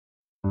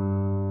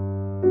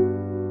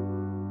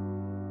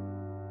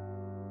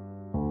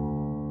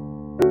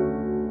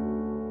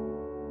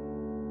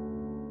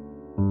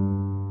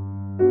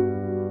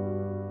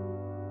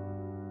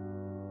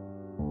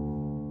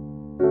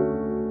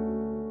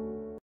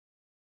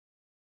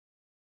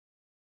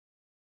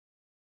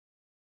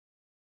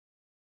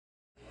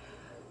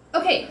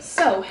Okay,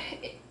 so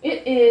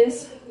it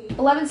is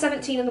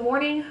 11:17 in the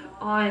morning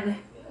on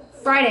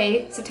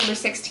Friday, September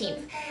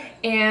 16th.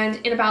 And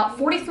in about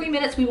 43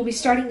 minutes, we will be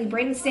starting the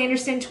Brandon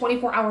Sanderson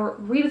 24-hour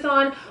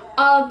readathon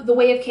of The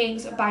Way of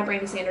Kings by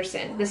Brandon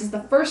Sanderson. This is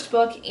the first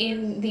book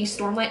in the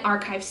Stormlight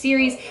Archive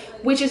series,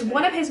 which is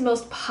one of his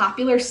most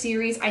popular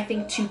series, I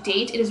think, to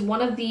date. It is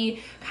one of the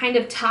kind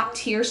of top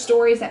tier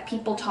stories that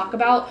people talk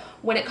about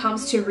when it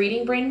comes to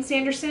reading Brandon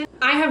Sanderson.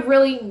 I have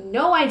really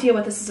no idea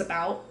what this is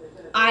about.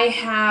 I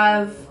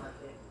have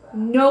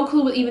no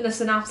clue what even the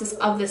synopsis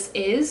of this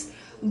is,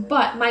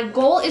 but my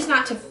goal is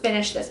not to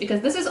finish this because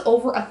this is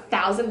over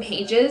 1,000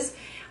 pages.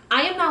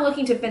 I am not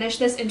looking to finish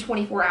this in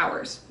 24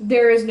 hours.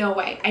 There is no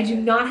way. I do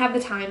not have the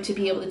time to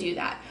be able to do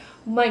that.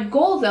 My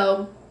goal,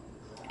 though,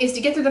 is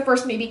to get through the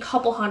first maybe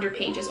couple hundred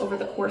pages over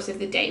the course of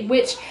the day,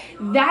 which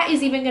that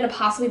is even going to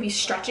possibly be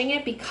stretching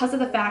it because of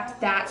the fact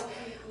that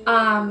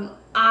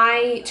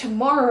I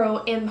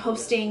tomorrow am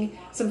hosting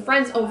some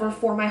friends over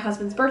for my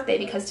husband's birthday,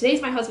 because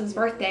today's my husband's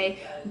birthday,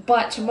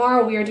 but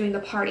tomorrow we are doing the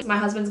party. My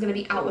husband's going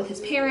to be out with his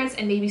parents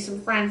and maybe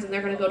some friends, and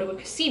they're going to go to a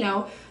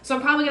casino, so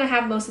I'm probably going to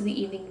have most of the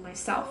evening to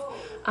myself.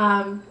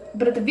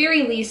 But at the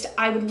very least,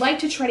 I would like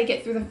to try to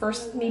get through the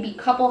first maybe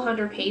couple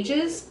hundred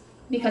pages,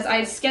 because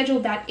I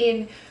scheduled that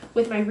in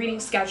with my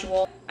reading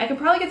schedule. I could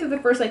probably get through the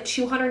first like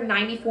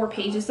 294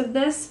 pages of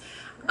this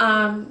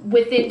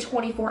within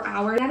 24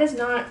 hours. That is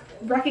not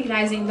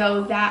recognizing,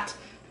 though, that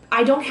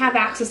I don't have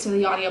access to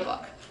the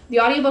audiobook. The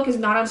audiobook is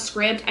not on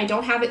Scribd. I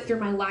don't have it through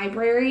my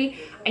library.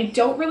 I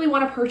don't really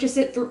want to purchase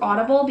it through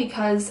Audible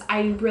because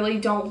I really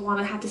don't want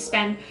to have to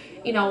spend,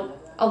 you know,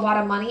 a lot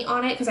of money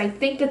on it, because I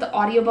think that the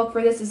audiobook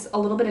for this is a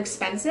little bit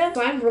expensive.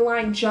 So I'm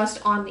relying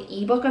just on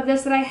the ebook of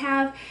this that I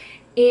have,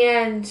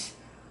 and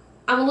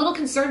I'm a little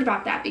concerned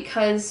about that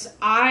because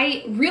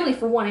I really,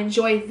 for one,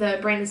 enjoy the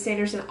Brandon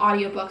Sanderson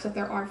audiobooks that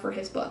there are for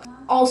his book.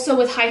 Also,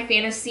 with high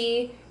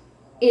fantasy,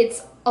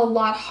 it's a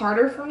lot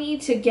harder for me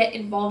to get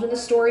involved in the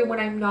story when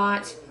I'm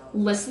not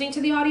listening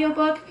to the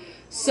audiobook.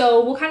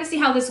 So we'll kind of see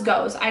how this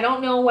goes. I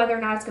don't know whether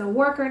or not it's going to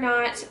work or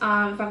not, if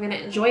I'm going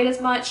to enjoy it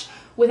as much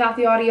without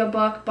the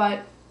audiobook,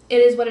 but it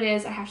is what it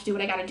is. I have to do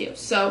what I got to do.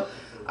 So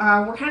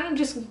we're kind of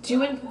just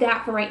doing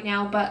that for right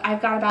now, but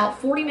I've got about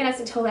 40 minutes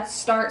until that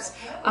starts.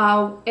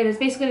 It is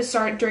basically going to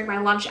start during my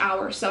lunch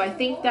hour, so I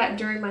think that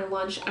during my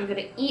lunch I'm going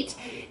to eat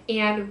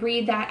and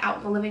read that out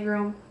in the living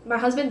room. My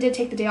husband did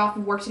take the day off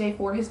of work today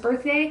for his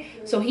birthday,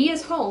 so he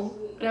is home,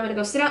 and I'm going to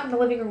go sit out in the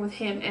living room with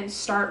him and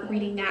start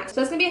reading that.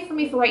 So that's going to be it for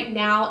me for right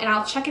now, and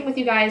I'll check in with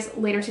you guys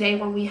later today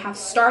when we have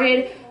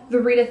started the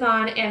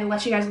readathon and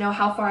let you guys know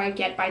how far I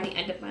get by the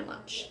end of my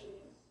lunch.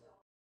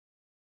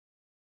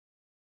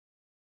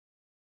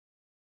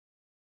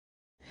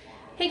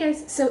 Hey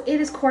guys, so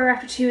it is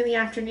 2:15 in the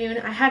afternoon.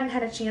 I hadn't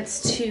had a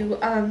chance to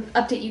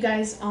update you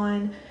guys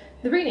on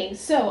the reading.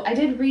 So I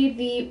did read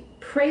the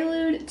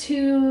prelude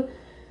to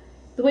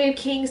The Way of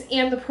Kings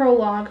and the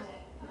prologue.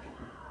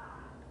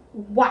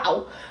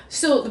 Wow.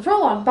 So the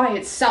prologue by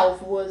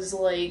itself was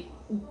like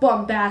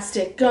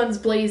bombastic, guns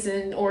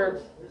blazing, or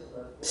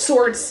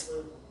swords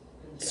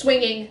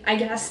swinging, I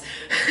guess.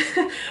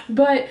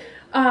 But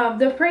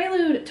the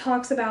prelude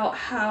talks about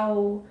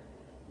how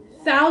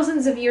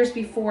thousands of years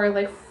before,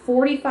 like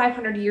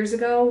 4,500 years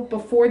ago,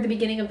 before the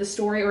beginning of the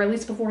story, or at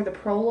least before the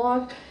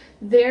prologue,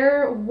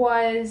 there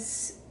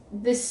was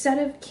this set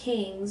of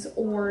kings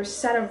or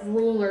set of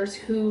rulers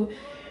who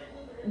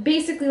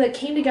basically like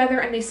came together,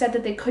 and they said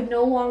that they could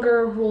no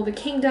longer rule the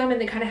kingdom and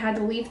they kind of had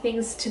to leave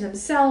things to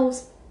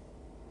themselves,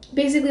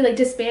 basically like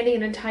disbanding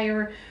an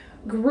entire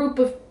group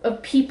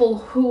of people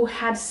who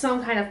had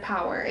some kind of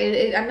power.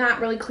 I'm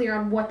not really clear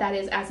on what that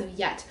is as of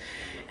yet.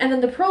 And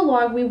then the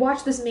prologue, we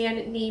watch this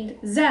man named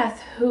Szeth,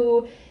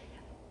 who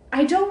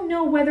I don't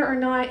know whether or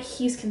not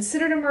he's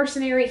considered a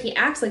mercenary. He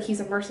acts like he's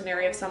a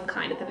mercenary of some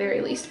kind at the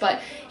very least, but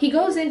he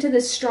goes into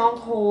this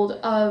stronghold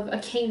of a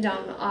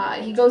kingdom.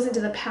 He goes into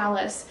the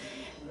palace,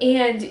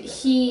 and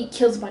he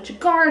kills a bunch of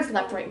guards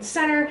left, right, and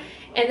center,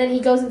 and then he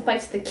goes and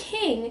fights the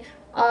king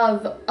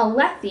of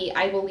Alethi,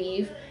 I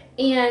believe,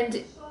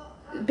 and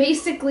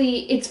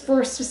basically it's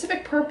for a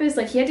specific purpose.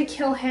 Like, he had to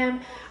kill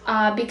him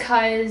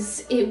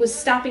because it was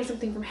stopping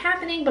something from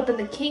happening, but then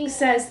the king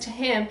says to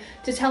him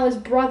to tell his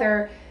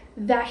brother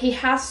that he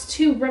has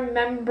to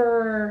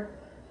remember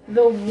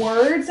the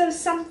words of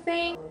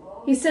something.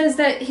 He says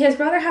that his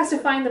brother has to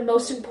find the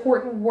most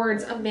important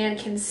words a man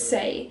can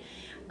say,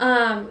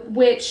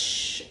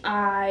 which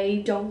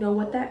I don't know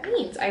what that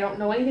means. I don't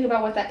know anything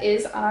about what that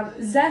is.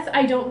 Szeth,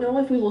 I don't know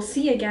if we will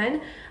see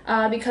again,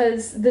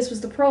 because this was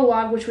the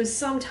prologue, which was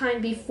sometime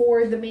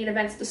before the main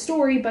events of the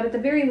story, but at the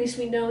very least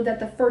we know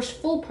that the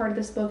first full part of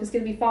this book is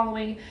going to be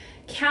following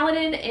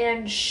Kaladin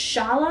and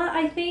Shala,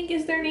 I think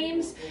is their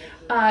names.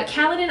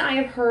 Kaladin, I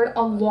have heard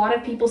a lot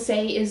of people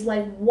say, is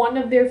like one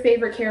of their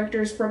favorite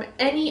characters from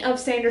any of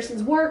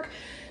Sanderson's work.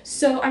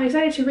 So I'm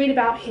excited to read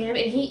about him,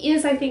 and he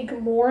is, I think,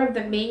 more of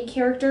the main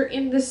character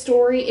in the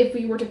story if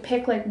we were to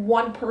pick like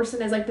one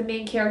person as like the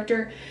main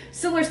character,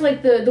 similar to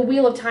like the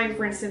Wheel of Time,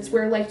 for instance,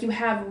 where like you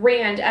have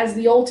Rand as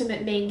the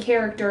ultimate main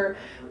character,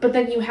 but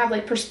then you have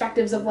like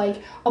perspectives of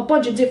like a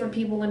bunch of different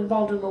people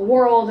involved in the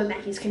world and that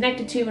he's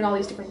connected to and all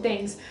these different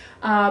things.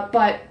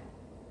 But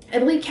I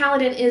believe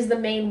Kaladin is the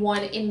main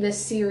one in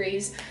this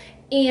series,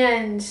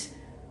 and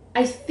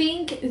I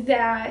think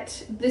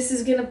that this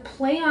is going to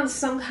play on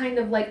some kind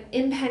of like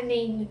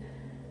impending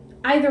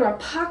either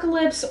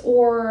apocalypse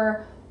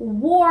or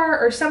war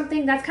or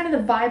something. That's kind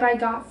of the vibe I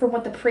got from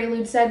what the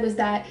prelude said, was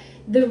that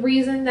the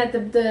reason that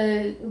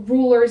the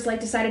rulers like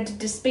decided to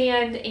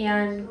disband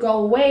and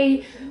go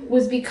away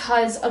was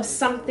because of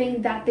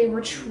something that they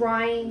were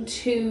trying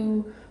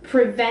to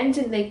prevent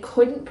and they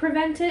couldn't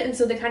prevent it, and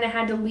so they kind of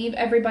had to leave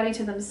everybody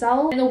to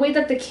themselves. And the way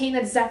that the king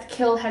that Szeth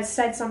killed had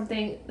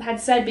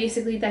said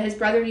basically that his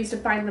brother needs to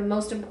find the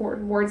most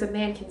important words a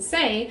man can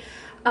say,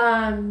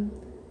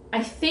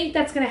 I think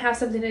that's going to have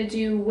something to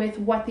do with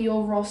what the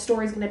overall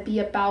story is going to be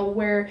about,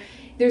 where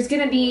there's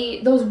going to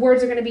be, those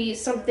words are going to be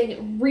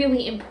something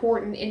really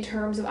important in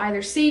terms of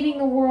either saving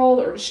the world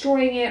or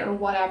destroying it or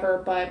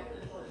whatever. But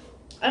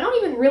I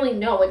don't even really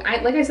know.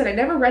 Like I said, I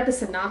never read the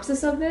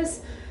synopsis of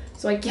this,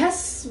 so I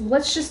guess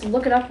let's just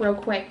look it up real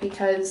quick,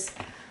 because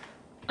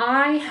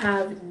I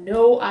have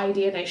no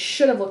idea, and I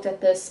should have looked at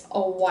this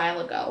a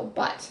while ago.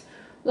 But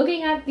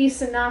looking at the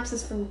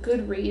synopsis from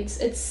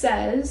Goodreads, it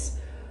says,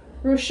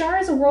 Roshar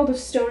is a world of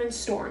stone and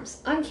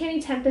storms.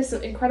 Uncanny tempests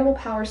of incredible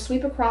power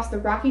sweep across the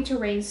rocky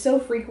terrain so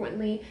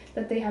frequently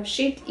that they have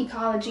shaped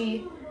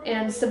ecology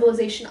and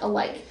civilization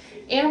alike.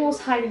 Animals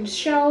hide in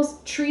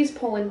shells, trees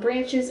pull in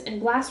branches,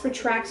 and glass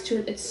retracts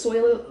to its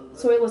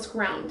soilless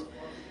ground.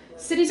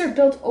 Cities are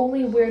built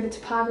only where the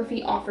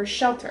topography offers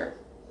shelter.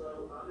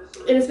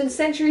 It has been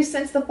centuries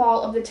since the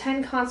fall of the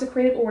 10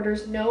 consecrated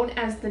orders known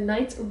as the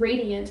Knights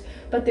Radiant,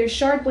 but their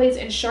shard blades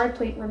and shard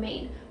plate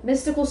remain.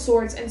 Mystical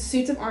swords and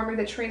suits of armor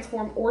that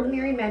transform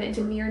ordinary men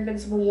into near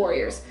invincible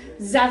warriors.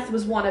 Szeth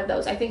was one of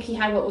those. I think he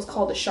had what was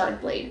called a shard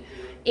blade.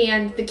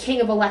 And the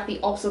king of Alethi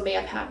also may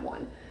have had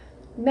one.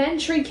 Men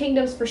trade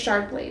kingdoms for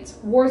shard blades.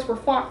 Wars were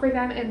fought for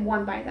them and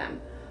won by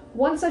them.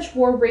 One such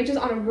war rages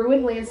on a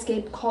ruined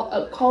landscape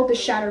called the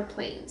Shattered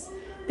Plains.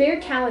 There,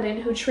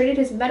 Kaladin, who traded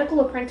his medical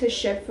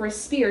apprenticeship for a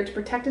spear to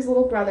protect his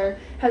little brother,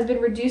 has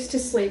been reduced to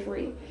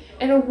slavery.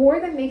 In a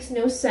war that makes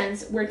no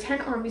sense, where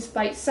 10 armies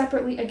fight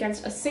separately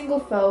against a single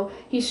foe,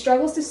 he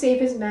struggles to save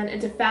his men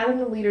and to fathom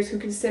the leaders who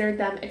consider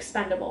them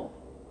expendable.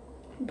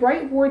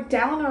 Bright Ward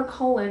Dalinar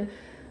Kholin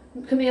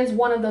commands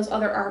one of those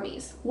other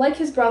armies. Like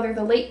his brother,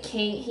 the late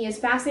king, he is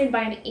fascinated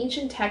by an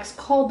ancient text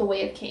called the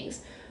Way of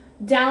Kings.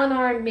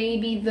 Dalinar may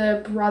be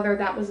the brother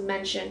that was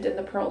mentioned in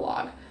the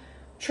prologue.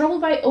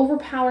 Troubled by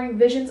overpowering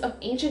visions of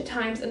ancient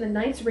times and the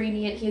Knights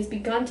Radiant, he has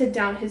begun to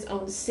doubt his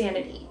own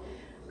sanity.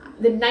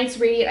 The Knights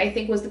Radiant, I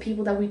think, was the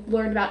people that we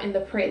learned about in the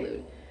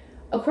prelude.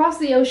 Across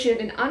the ocean,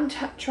 an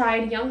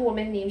untried young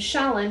woman named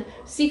Shallan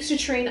seeks to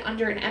train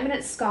under an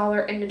eminent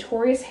scholar and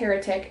notorious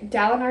heretic,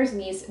 Dalinar's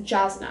niece,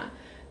 Jasnah.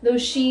 Though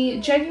she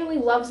genuinely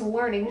loves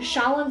learning,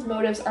 Shallan's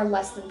motives are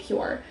less than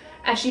pure.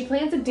 As she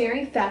plans a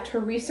daring theft,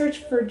 her research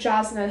for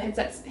Jasnah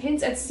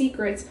hints at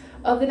secrets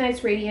of the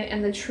Knights Radiant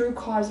and the true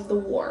cause of the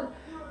war.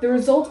 The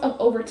result of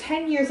over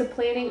 10 years of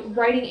planning,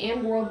 writing,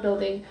 and world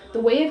building, The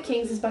Way of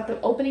Kings is but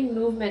the opening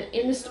movement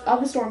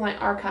of the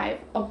Stormlight Archive,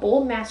 a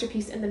bold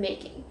masterpiece in the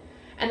making.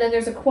 And then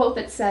there's a quote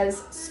that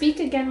says, "Speak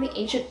again the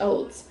ancient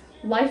oaths,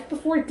 life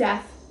before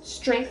death,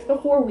 strength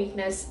before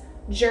weakness,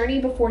 journey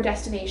before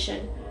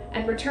destination,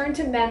 and return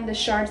to men the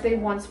shards they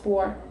once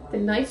bore. The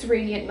Knights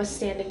Radiant must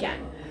stand again."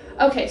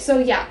 Okay, so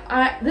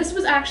yeah, this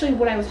was actually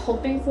what I was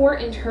hoping for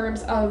in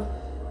terms of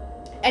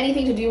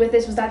anything to do with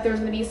this, was that there was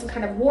going to be some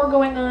kind of war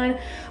going on.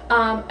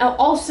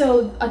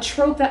 Also, a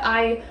trope that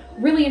I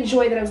really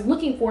enjoy that I was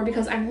looking for,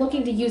 because I'm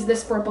looking to use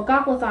this for a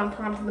Bookathon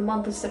prompt in the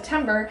month of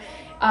September,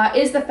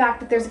 is the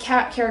fact that there's a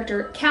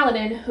character,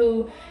 Kaladin,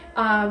 who,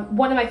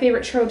 one of my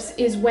favorite tropes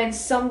is when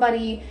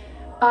somebody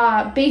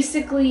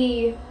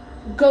basically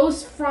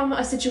goes from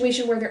a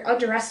situation where they're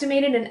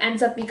underestimated and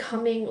ends up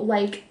becoming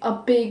like a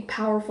big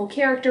powerful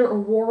character or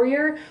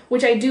warrior,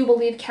 which I do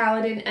believe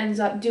Kaladin ends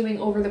up doing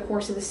over the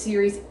course of the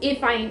series,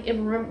 if I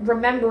am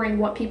remembering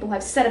what people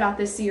have said about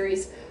this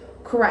series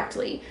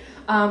correctly.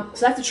 So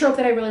that's a trope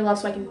that I really love,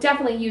 so I can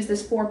definitely use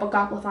this for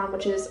Bookathon,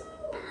 which is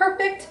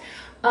perfect.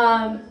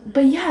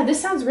 But yeah,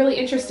 this sounds really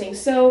interesting.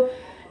 So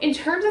in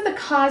terms of the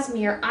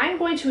Cosmere, I'm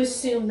going to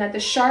assume that the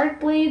shard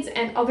blades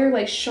and other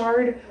like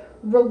shard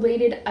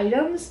related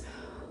items,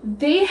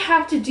 they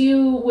have to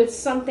do with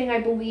something, I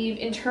believe,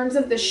 in terms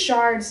of the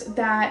shards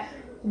that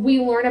we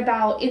learn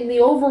about in the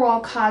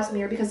overall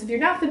Cosmere. Because if you're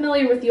not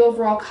familiar with the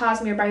overall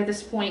Cosmere by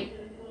this point,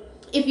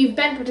 if you've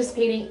been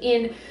participating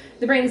in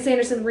the Brandon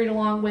Sanderson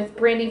read-along with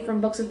Brandy from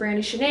Books of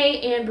Brandy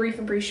Shanae and Bree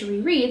from Bree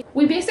Cherie Reads,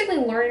 we basically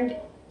learned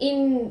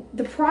in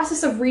the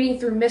process of reading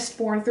through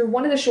Mistborn, through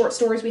one of the short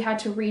stories we had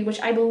to read,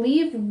 which I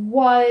believe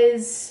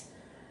was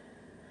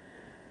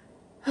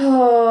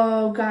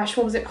oh gosh,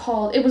 what was it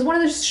called? It was one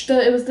of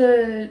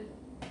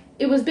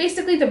it was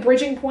basically the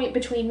bridging point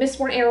between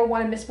Mistborn Era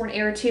 1 and Mistborn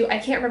Era 2. I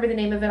can't remember the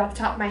name of it off the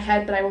top of my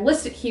head, but I will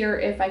list it here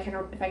if I can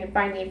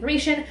find the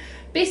information.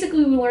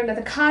 Basically, we learned that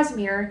the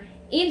Cosmere,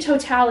 in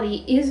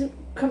totality, is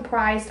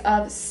comprised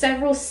of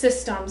several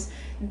systems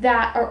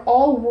that are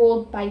all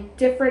ruled by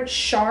different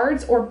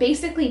shards, or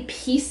basically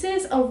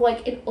pieces of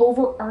like an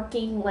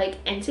overarching like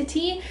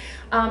entity.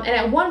 And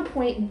at one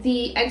point,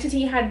 the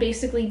entity had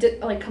basically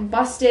like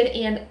combusted,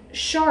 and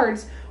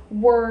shards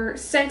were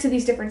sent to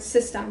these different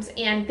systems,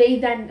 and they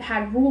then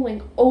had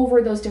ruling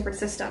over those different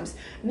systems.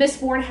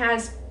 Mistborn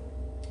has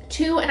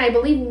 2, and I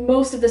believe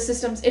most of the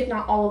systems, if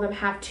not all of them,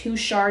 have 2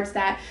 shards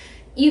that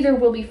either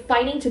will be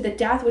fighting to the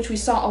death, which we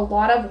saw a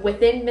lot of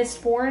within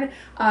Mistborn,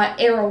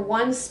 Era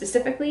 1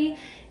 specifically,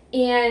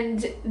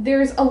 and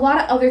there's a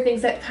lot of other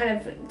things that kind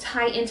of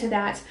tie into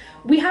that.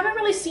 We haven't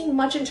really seen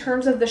much in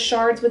terms of the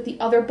shards with the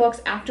other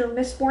books after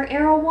Mistborn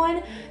Era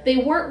 1. They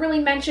weren't really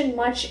mentioned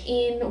much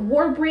in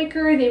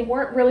Warbreaker. They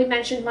weren't really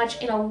mentioned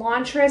much in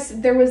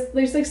Elantris.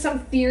 There's like some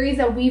theories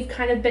that we've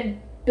kind of been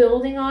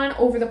building on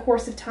over the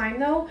course of time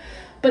though.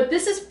 But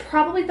this is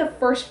probably the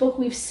first book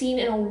we've seen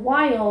in a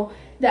while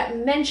that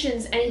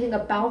mentions anything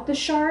about the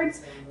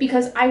shards,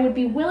 because I would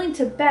be willing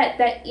to bet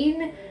that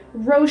in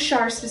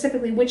Roshar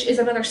specifically, which is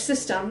another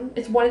system,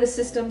 it's one of the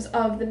systems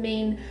of the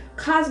main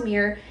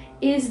Cosmere,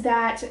 is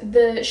that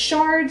the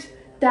shards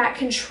that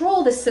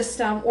control the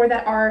system, or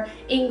that are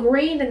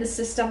ingrained in the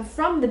system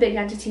from the big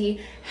entity,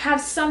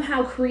 have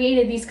somehow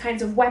created these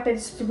kinds of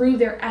weapons through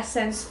their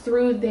essence,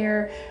 through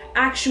their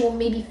actual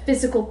maybe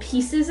physical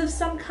pieces of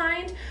some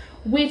kind,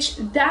 which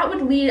that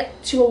would lead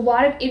to a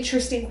lot of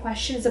interesting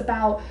questions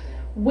about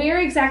where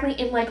exactly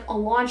in like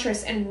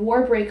Elantris and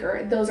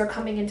Warbreaker those are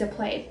coming into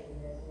play.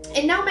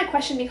 And now my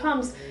question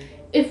becomes,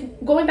 if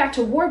going back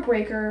to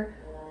Warbreaker,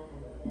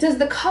 does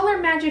the color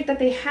magic that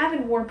they have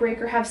in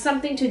Warbreaker have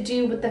something to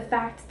do with the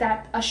fact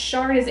that a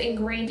shard is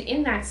ingrained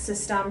in that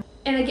system?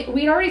 And again,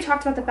 we'd already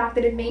talked about the fact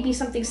that it may be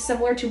something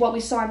similar to what we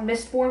saw in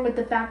Mistborn, with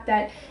the fact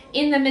that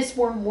in the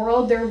Mistborn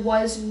world there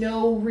was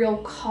no real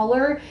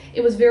color.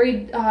 It was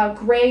very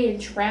gray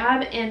and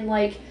drab, and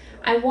like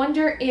I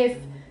wonder if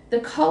the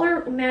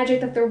color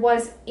magic that there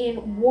was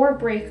in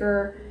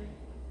Warbreaker,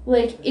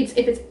 like if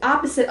it's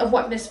opposite of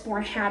what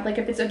Mistborn had, like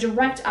if it's a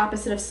direct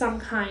opposite of some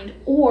kind,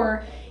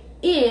 or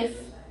if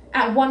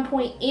at one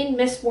point in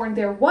Mistborn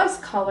there was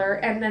color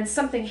and then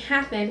something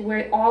happened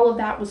where all of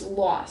that was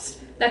lost.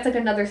 That's like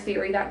another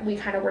theory that we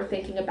kind of were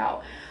thinking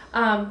about.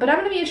 But I'm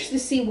going to be interested to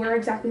see where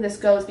exactly this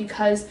goes,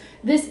 because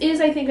this is,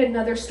 I think,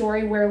 another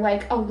story where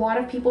like a lot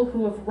of people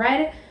who have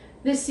read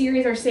this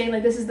series are saying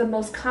like this is the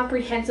most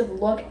comprehensive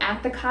look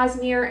at the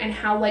Cosmere, and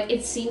how like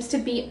it seems to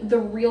be the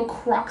real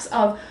crux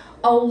of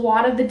a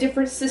lot of the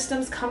different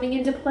systems coming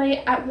into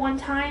play at one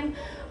time,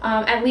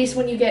 at least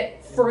when you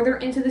get further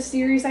into the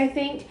series, I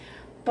think.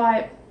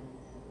 But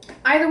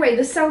either way,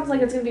 this sounds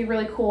like it's going to be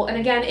really cool, and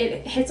again,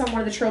 it hits on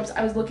one of the tropes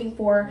I was looking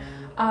for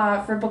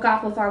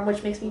Bookathon,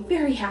 which makes me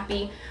very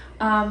happy.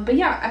 But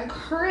yeah, I'm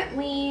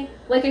currently,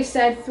 like I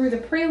said, through the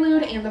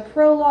prelude and the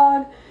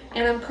prologue,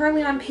 and I'm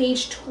currently on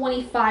page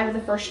 25 of the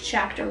first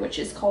chapter, which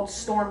is called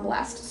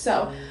Stormblessed.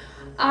 So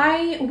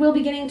I will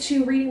be getting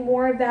to reading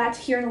more of that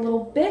here in a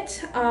little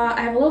bit.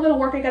 I have a little bit of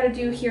work I got to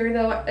do here,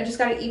 though. I just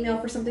got an email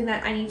for something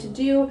that I need to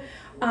do.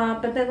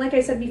 But then, like I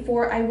said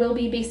before, I will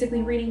be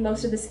basically reading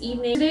most of this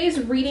evening.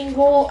 Today's reading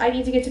goal, I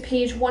need to get to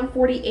page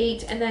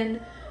 148, and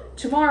then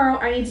tomorrow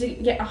I need to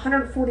get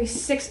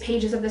 146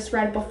 pages of this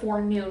read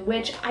before noon,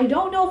 which I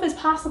don't know if is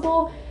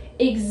possible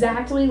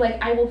exactly.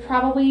 Like, I will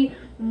probably,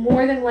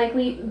 more than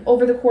likely,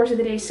 over the course of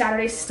the day,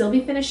 Saturday, still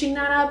be finishing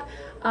that up.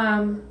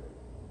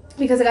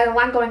 Because I got a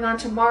lot going on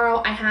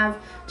tomorrow. I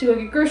have to go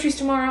get groceries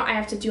tomorrow. I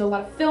have to do a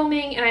lot of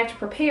filming, and I have to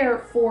prepare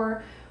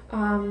for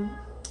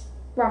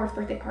Robert's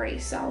birthday party.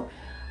 So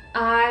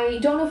I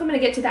don't know if I'm going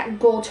to get to that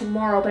goal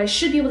tomorrow, but I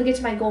should be able to get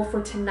to my goal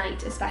for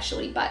tonight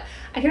especially. But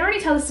I can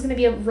already tell this is going to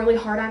be really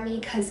hard on me,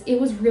 because it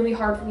was really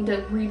hard for me to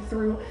read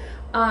through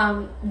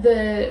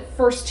the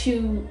first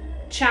 2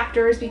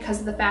 chapters, because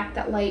of the fact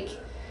that, like,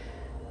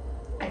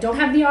 I don't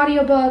have the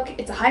audiobook.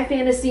 It's a high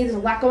fantasy. There's a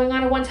lot going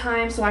on at one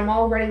time, so I'm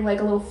already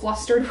like a little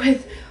flustered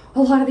with a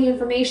lot of the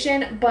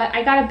information, but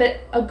I got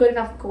a good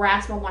enough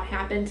grasp on what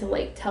happened to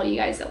like tell you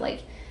guys that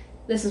like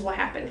this is what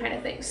happened kind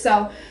of thing.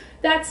 So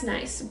that's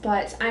nice,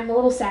 but I'm a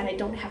little sad I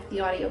don't have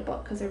the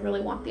audiobook, because I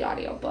really want the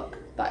audiobook,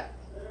 but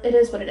it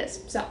is what it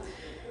is. So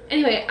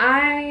anyway,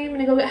 I'm going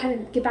to go ahead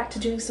and get back to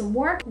doing some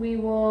work. We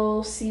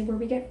will see where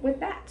we get with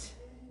that.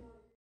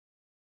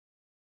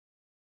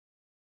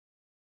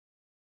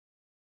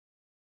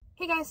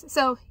 Hey guys,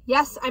 so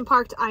yes, I'm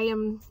parked. I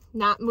am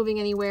not moving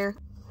anywhere.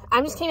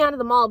 I just came out of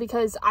the mall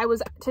because I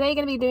was today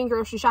going to be doing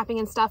grocery shopping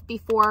and stuff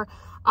before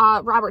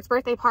Robert's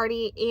birthday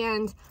party,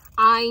 and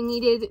I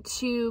needed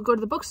to go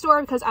to the bookstore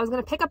because I was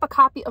going to pick up a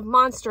copy of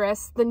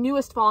Monstrous, the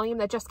newest volume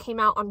that just came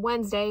out on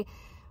Wednesday,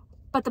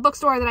 but the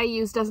bookstore that I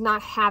use does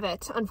not have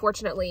it,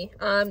 unfortunately.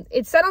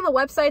 It said on the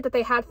website that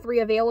they had 3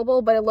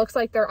 available, but it looks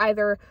like they're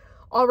either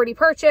already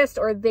purchased,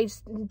 or they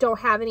just don't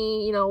have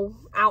any, you know,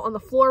 out on the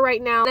floor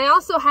right now. And I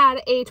also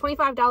had a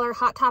 $25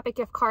 Hot Topic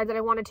gift card that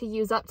I wanted to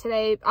use up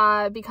today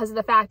because of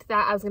the fact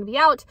that I was going to be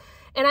out.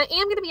 And I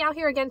am going to be out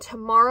here again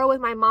tomorrow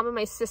with my mom and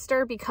my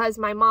sister because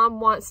my mom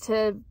wants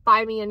to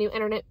buy me a new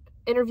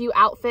interview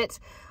outfit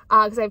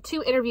because I have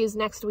 2 interviews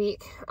next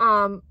week.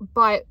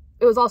 But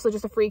it was also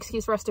just a free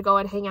excuse for us to go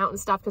and hang out and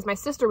stuff because my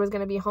sister was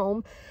going to be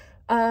home.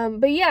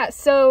 But yeah,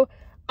 so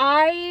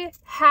I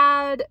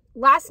had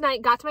last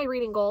night got to my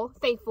reading goal,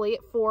 thankfully,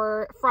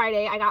 for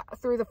Friday. I got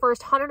through the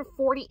first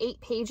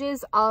 148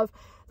 pages of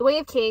The Way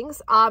of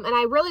Kings, and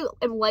I really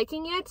am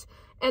liking it.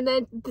 And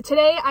then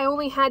today I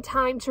only had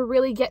time to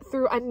really get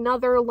through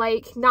another,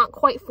 like, not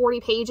quite 40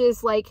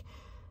 pages, like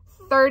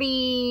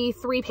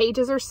 33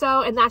 pages or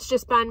so, and that's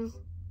just been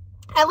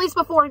at least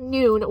before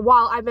noon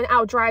while I've been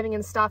out driving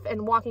and stuff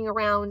and walking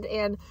around.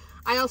 And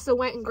I also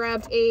went and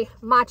grabbed a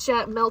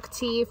matcha milk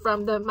tea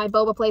from my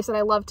boba place that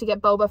I love to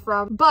get boba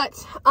from. But,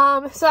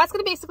 so that's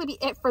going to basically be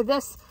it for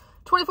this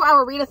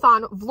 24-hour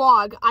readathon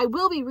vlog. I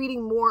will be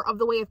reading more of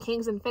The Way of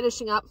Kings and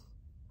finishing up,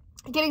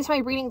 getting to my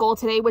reading goal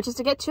today, which is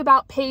to get to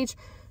about page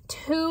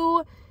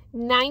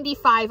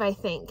 295, I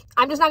think.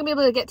 I'm just not going to be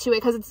able to get to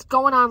it because it's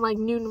going on like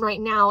noon right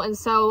now. And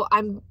so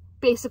I'm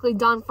basically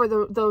done for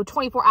the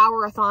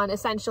 24-hour-a-thon,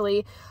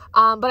 essentially.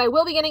 But I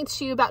will be getting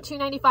to about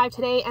 295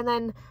 today and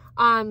then,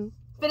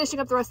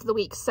 finishing up the rest of the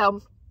week. So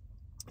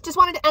just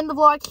wanted to end the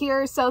vlog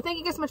here. So thank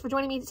you guys so much for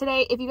joining me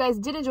today. If you guys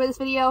did enjoy this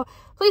video,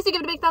 please do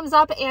give it a big thumbs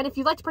up. And if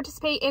you'd like to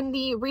participate in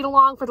the read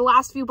along for the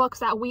last few books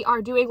that we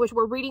are doing, which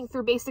we're reading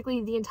through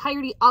basically the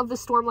entirety of the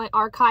Stormlight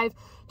Archive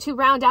to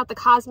round out the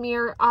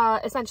Cosmere,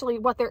 essentially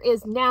what there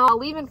is now. I'll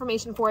leave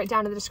information for it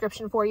down in the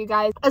description for you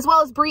guys, as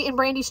well as Bree and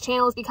Brandy's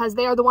channels because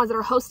they are the ones that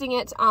are hosting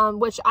it,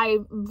 which I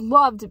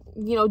loved,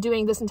 you know,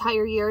 doing this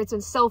entire year. It's been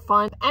so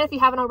fun. And if you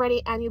haven't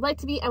already and you'd like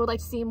to be and would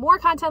like to see more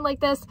content like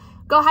this,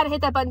 go ahead and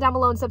hit that button down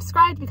below and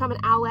subscribe to become an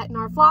owlet in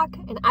our flock.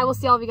 And I will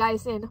see all of you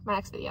guys in my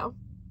next video.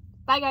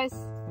 Bye,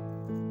 guys.